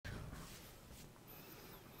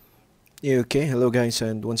Okay, hello guys,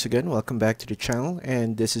 and once again, welcome back to the channel.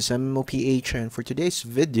 And this is MMOPH, and for today's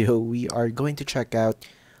video, we are going to check out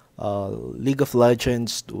League of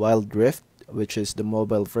Legends Wild Rift, which is the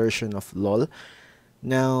mobile version of LoL.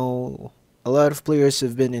 Now, a lot of players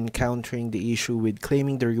have been encountering the issue with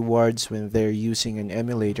claiming the rewards when they're using an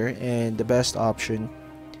emulator, and the best option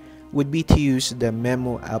would be to use the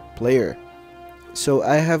Memo app player. So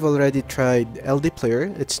I have already tried LD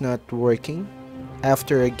player, it's not working.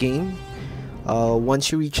 After a game,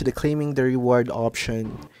 once you reach the claiming the reward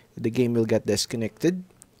option, the game will get disconnected.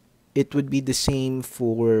 It would be the same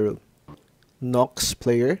for Nox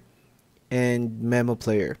player and Memo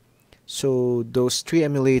player. So those three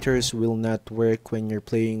emulators will not work when you're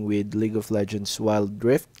playing with League of Legends Wild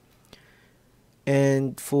Rift.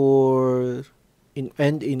 And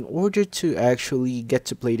in order to actually get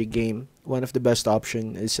to play the game, one of the best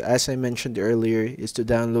option is, as I mentioned earlier, is to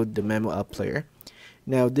download the Memo app player.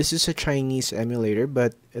 Now, this is a Chinese emulator,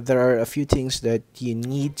 but there are a few things that you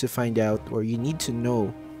need to find out or you need to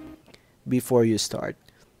know before you start.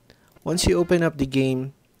 Once you open up the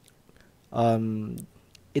game,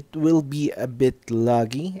 it will be a bit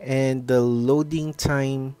laggy and the loading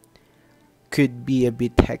time could be a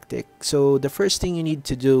bit hectic. So the first thing you need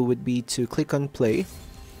to do would be to click on play.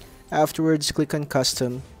 Afterwards, click on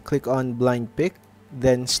custom, click on blind pick,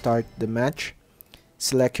 then start the match.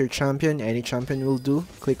 Select your champion, any champion will do.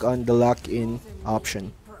 Click on the lock-in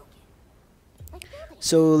option.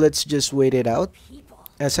 So let's just wait it out.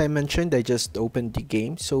 As I mentioned, I just opened the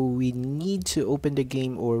game. So we need to open the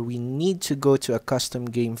game, or we need to go to a custom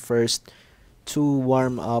game first to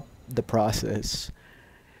warm up the process.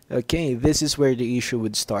 Okay, this is where the issue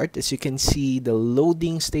would start. As you can see, the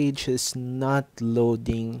loading stage is not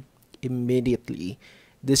loading immediately.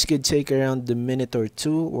 This could take around a minute or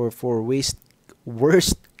two, or for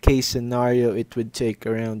worst case scenario, it would take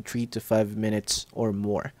around 3 to 5 minutes or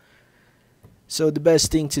more. So the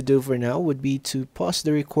best thing to do for now would be to pause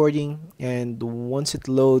the recording, and once it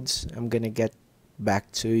loads, I'm gonna get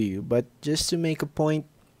back to you. But just to make a point,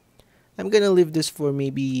 I'm gonna leave this for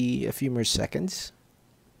maybe a few more seconds,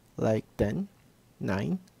 like 10,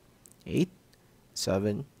 9, 8,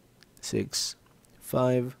 7, 6,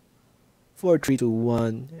 5, 4, 3, 2,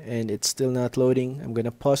 1, and it's still not loading. I'm gonna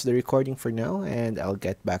pause the recording for now and I'll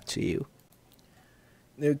get back to you.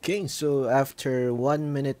 Okay, so after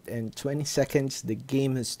 1 minute and 20 seconds, the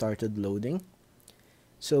game has started loading.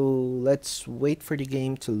 So let's wait for the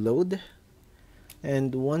game to load.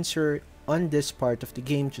 And once you're on this part of the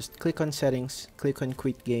game, just click on settings, click on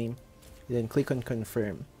quit game, then click on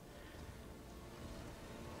confirm.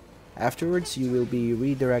 Afterwards, you will be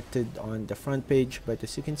redirected on the front page, but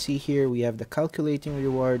as you can see here, we have the calculating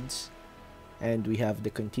rewards and we have the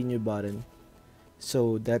continue button.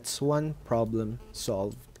 So that's one problem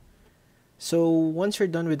solved. So once you're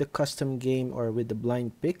done with the custom game or with the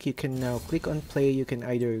blind pick, you can now click on play. You can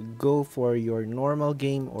either go for your normal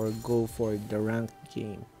game or go for the ranked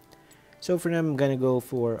game. So for now, I'm gonna go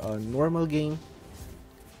for a normal game.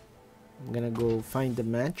 I'm gonna go find the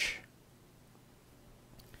match.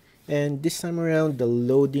 And this time around, the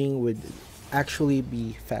loading would actually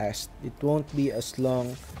be fast. It won't be as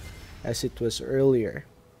long as it was earlier.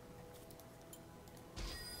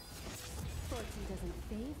 Fortune doesn't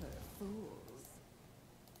favor fools.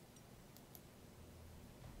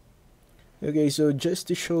 Okay, so just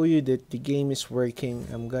to show you that the game is working,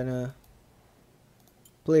 I'm gonna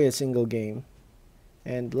play a single game.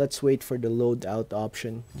 And let's wait for the load out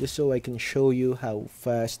option, just so I can show you how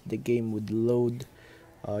fast the game would load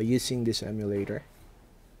using this emulator.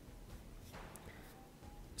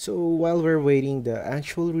 So while we're waiting, the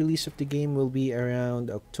actual release of the game will be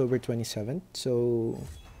around October 27th. So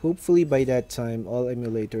hopefully by that time, all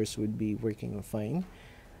emulators would be working fine.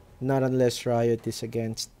 Not unless Riot is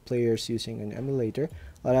against players using an emulator.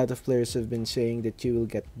 A lot of players have been saying that you will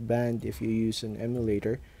get banned if you use an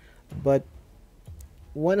emulator. But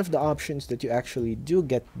one of the options that you actually do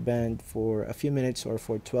get banned for a few minutes or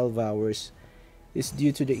for 12 hours is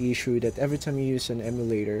due to the issue that every time you use an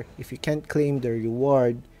emulator, if you can't claim the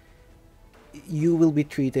reward, you will be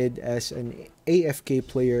treated as an AFK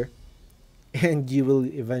player and you will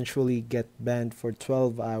eventually get banned for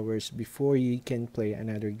 12 hours before you can play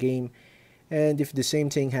another game. And if the same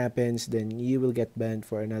thing happens, then you will get banned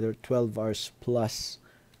for another 12 hours plus.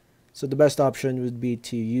 So the best option would be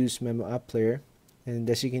to use Memo app player. And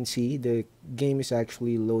as you can see, the game is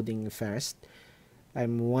actually loading fast.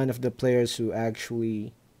 I'm one of the players who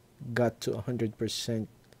actually got to 100%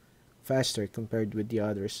 faster compared with the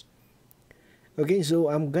others. Okay, so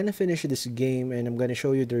I'm gonna finish this game and I'm gonna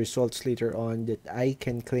show you the results later on that I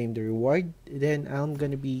can claim the reward. Then I'm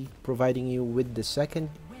gonna be providing you with the second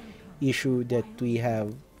issue that we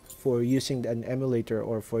have for using an emulator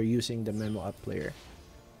or for using the memo app player.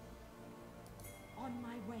 On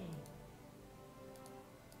my way.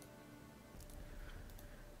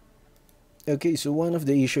 Okay, so one of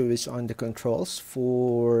the issue is on the controls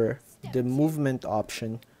for the movement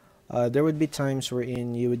option. There would be times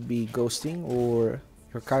wherein you would be ghosting or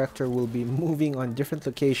your character will be moving on different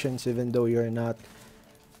locations even though you're not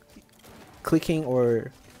clicking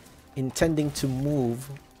or intending to move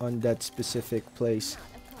on that specific place. Not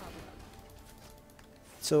a problem.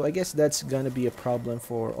 So I guess that's gonna be a problem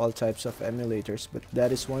for all types of emulators, but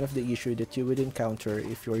that is one of the issue that you would encounter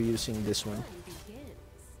if you're using this one. Fun begins.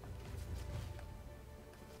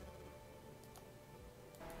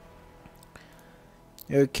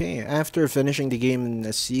 Okay, after finishing the game,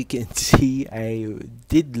 as you can see, I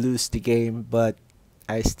did lose the game, but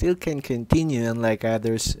I still can continue unlike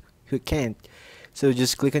others who can't. So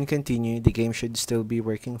just click on continue, the game should still be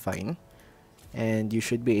working fine, and you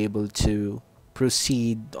should be able to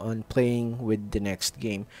proceed on playing with the next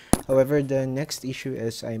game. However, the next issue,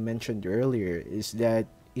 as I mentioned earlier, is that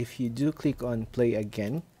if you do click on play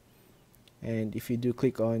again, and if you do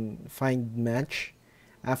click on find match,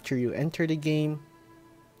 after you enter the game,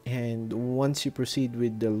 and once you proceed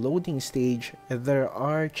with the loading stage, there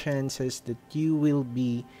are chances that you will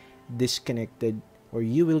be disconnected or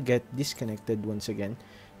you will get disconnected once again.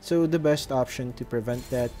 So the best option to prevent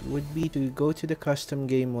that would be to go to the custom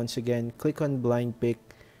game once again, click on blind pick,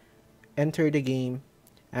 enter the game,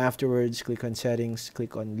 afterwards click on settings,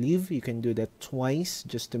 click on leave. You can do that twice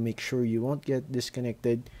just to make sure you won't get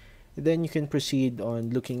disconnected. Then you can proceed on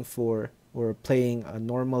looking for or playing a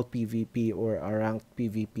normal PvP or a ranked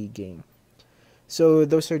PvP game. So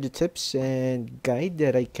those are the tips and guide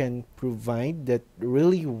that I can provide that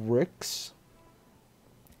really works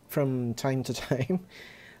from time to time.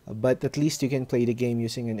 But at least you can play the game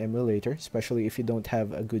using an emulator, especially if you don't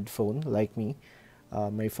have a good phone like me.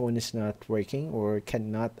 My phone is not working or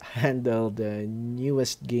cannot handle the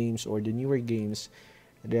newest games or the newer games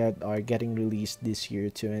that are getting released this year,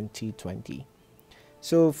 2020.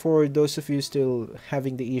 So for those of you still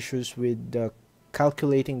having the issues with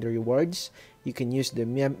calculating the rewards, you can use the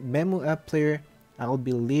memo app player. I'll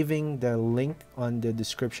be leaving the link on the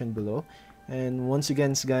description below. And once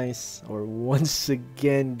again guys,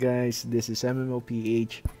 this is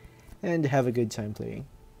MMOPH, and have a good time playing.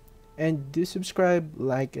 And do subscribe,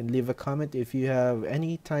 like, and leave a comment if you have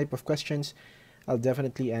any type of questions. I'll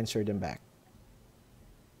definitely answer them back.